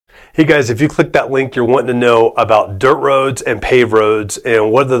Hey guys, if you click that link, you're wanting to know about dirt roads and paved roads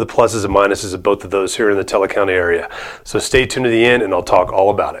and what are the pluses and minuses of both of those here in the Teller County area. So stay tuned to the end and I'll talk all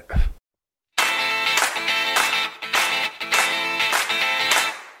about it.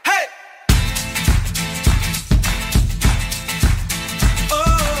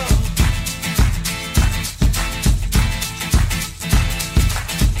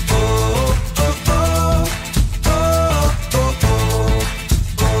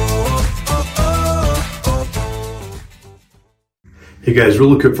 Hey guys,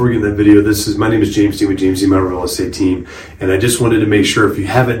 real quick before we get in that video, my name is James Dean with James Dean Mountain Real Estate Team, and I just wanted to make sure if you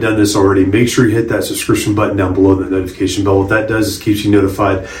haven't done this already, make sure you hit that subscription button down below, the notification bell. What that does is keeps you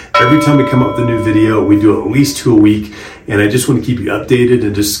notified every time we come up with a new video. We do at least 2 a week, and I just want to keep you updated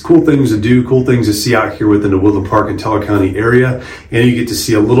and just cool things to do, cool things to see out here within the Woodland Park and Teller County area, and you get to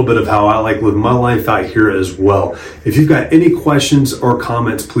see a little bit of how I like living my life out here as well. If you've got any questions or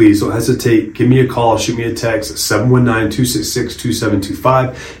comments, please don't hesitate. Give me a call, shoot me a text at 719-266-2725.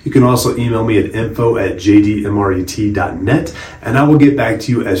 You can also email me at info@jdmret.net, and I will get back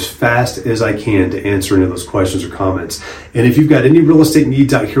to you as fast as I can to answer any of those questions or comments. And if you've got any real estate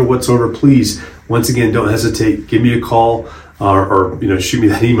needs out here whatsoever, please, once again, don't hesitate. Give me a call or shoot me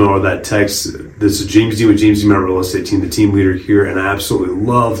that email or that text. This is James Dean with James Dean Mountain Real Estate Team, the team leader here, and I absolutely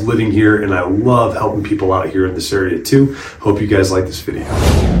love living here, and I love helping people out here in this area too. Hope you guys like this video.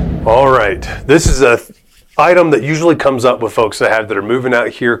 All right, this is a item that usually comes up with folks that are moving out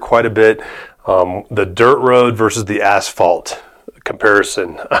here quite a bit, the dirt road versus the asphalt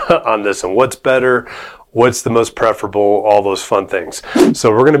comparison on this, and what's better, what's the most preferable, all those fun things. So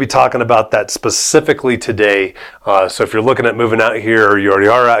we're going to be talking about that specifically today. So if you're looking at moving out here, or you already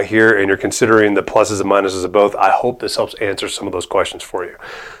are out here and you're considering the pluses and minuses of both, I hope this helps answer some of those questions for you.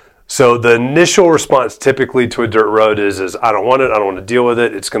 So the initial response typically to a dirt road is I don't want it, I don't want to deal with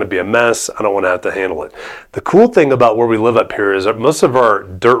it, it's going to be a mess, I don't want to have to handle it. The cool thing about where we live up here is that most of our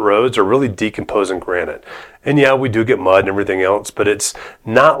dirt roads are really decomposing granite. And yeah, we do get mud and everything else, but it's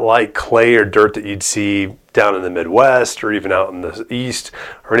not like clay or dirt that you'd see down in the Midwest or even out in the East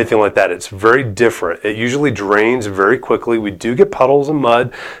or anything like that. It's very different. It usually drains very quickly. We do get puddles and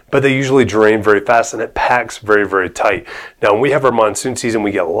mud, but they usually drain very fast and it packs very, very tight. Now, when we have our monsoon season,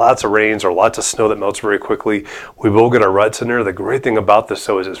 we get lots of rains or lots of snow that melts very quickly. We will get our ruts in there. The great thing about this,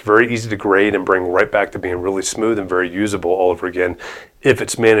 though, is it's very easy to grade and bring right back to being really smooth and very usable all over again if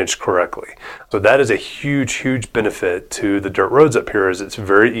it's managed correctly. So that is a huge, huge benefit to the dirt roads up here, is it's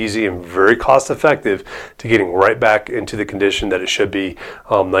very easy and very cost effective to getting right back into the condition that it should be,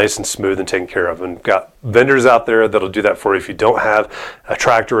 nice and smooth and taken care of. And we've got vendors out there that'll do that for you. If you don't have a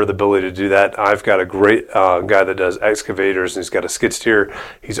tractor or the ability to do that, I've got a great guy that does excavators, and he's got a skid steer.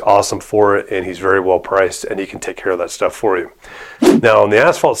 He's awesome for it, and he's very well priced, and he can take care of that stuff for you. Now, on the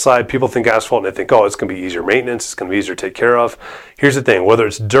asphalt side, people think asphalt and they think, oh, it's going to be easier maintenance, it's going to be easier to take care of. Here's the thing, whether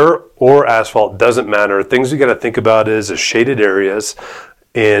it's dirt or asphalt, doesn't matter. Things you got to think about is shaded areas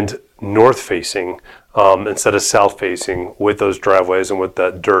and north facing instead of south facing with those driveways and with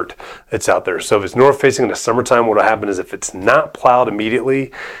that dirt that's out there. So if it's north facing in the summertime, what will happen is if it's not plowed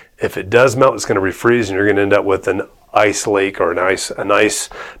immediately, if it does melt, it's going to refreeze and you're going to end up with an ice lake or a nice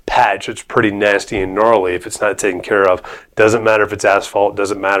patch. It's pretty nasty and gnarly if it's not taken care of. Doesn't matter if it's asphalt,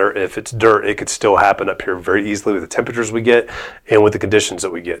 doesn't matter if it's dirt, it could still happen up here very easily with the temperatures we get and with the conditions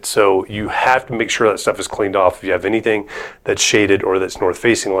that we get. So you have to make sure that stuff is cleaned off if you have anything that's shaded or that's north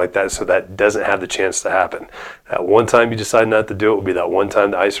facing like that, so that doesn't have the chance to happen. That one time you decide not to do it will be that one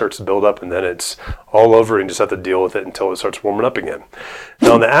time the ice starts to build up, and then it's all over and you just have to deal with it until it starts warming up again.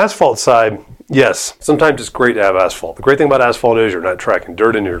 Now on the asphalt side, yes, sometimes it's great to have asphalt. The great thing about asphalt is you're not tracking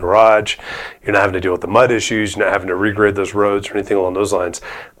dirt in your garage, you're not having to deal with the mud issues, you're not having to regrade those roads or anything along those lines.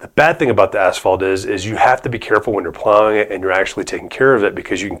 The bad thing about the asphalt is you have to be careful when you're plowing it and you're actually taking care of it,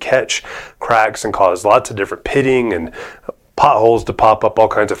 because you can catch cracks and cause lots of different pitting and potholes to pop up, all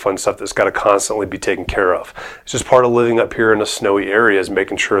kinds of fun stuff that's got to constantly be taken care of. It's just part of living up here in a snowy area, is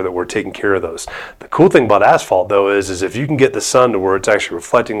making sure that we're taking care of those. The cool thing about asphalt, though, is if you can get the sun to where it's actually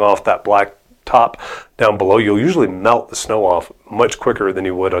reflecting off that black top down below, you'll usually melt the snow off much quicker than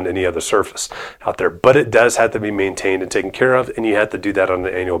you would on any other surface out there. But it does have to be maintained and taken care of, and you have to do that on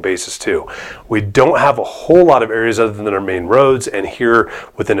an annual basis too. We don't have a whole lot of areas other than our main roads, and here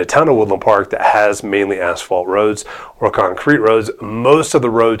within a town of Woodland Park that has mainly asphalt roads or concrete roads, most of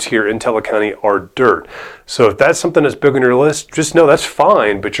the roads here in Teller County are dirt. So if that's something that's big on your list, just know that's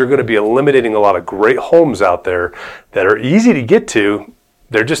fine, but you're going to be eliminating a lot of great homes out there that are easy to get to.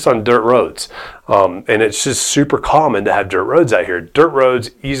 They're just on dirt roads. And it's just super common to have dirt roads out here. Dirt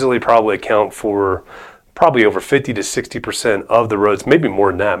roads easily probably account for probably over 50 to 60% of the roads, maybe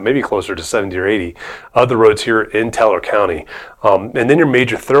more than that, maybe closer to 70 or 80 of the roads here in Teller County. And then your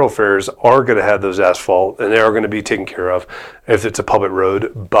major thoroughfares are going to have those asphalt, and they are going to be taken care of if it's a public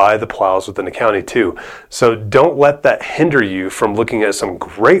road by the plows within the county too. So don't let that hinder you from looking at some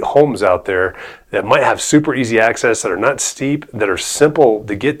great homes out there that might have super easy access, that are not steep, that are simple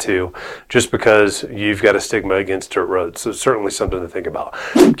to get to, just because you've got a stigma against dirt roads. So it's certainly something to think about.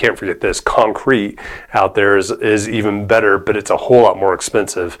 Can't forget this, concrete out there is even better, but it's a whole lot more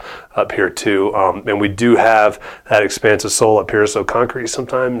expensive up here too. And we do have that expansive sole up here, so concrete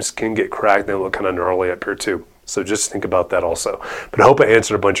sometimes can get cracked and look kind of gnarly up here too. So just think about that also. But I hope I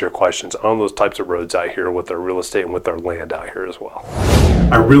answered a bunch of your questions on those types of roads out here with our real estate and with our land out here as well.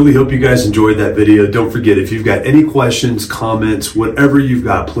 I really hope you guys enjoyed that video. Don't forget, if you've got any questions, comments, whatever you've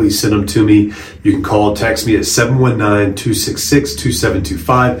got, please send them to me. You can call, text me at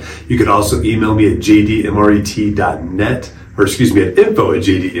 719-266-2725. You can also email me at jdmret.net. Or excuse me, at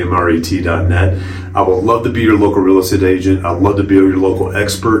info@jdmret.net. I would love to be your local real estate agent. I'd love to be your local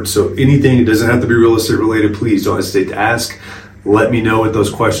expert. So anything, it doesn't have to be real estate related, please don't hesitate to ask. Let me know what those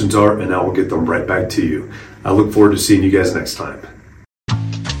questions are, and I will get them right back to you. I look forward to seeing you guys next time.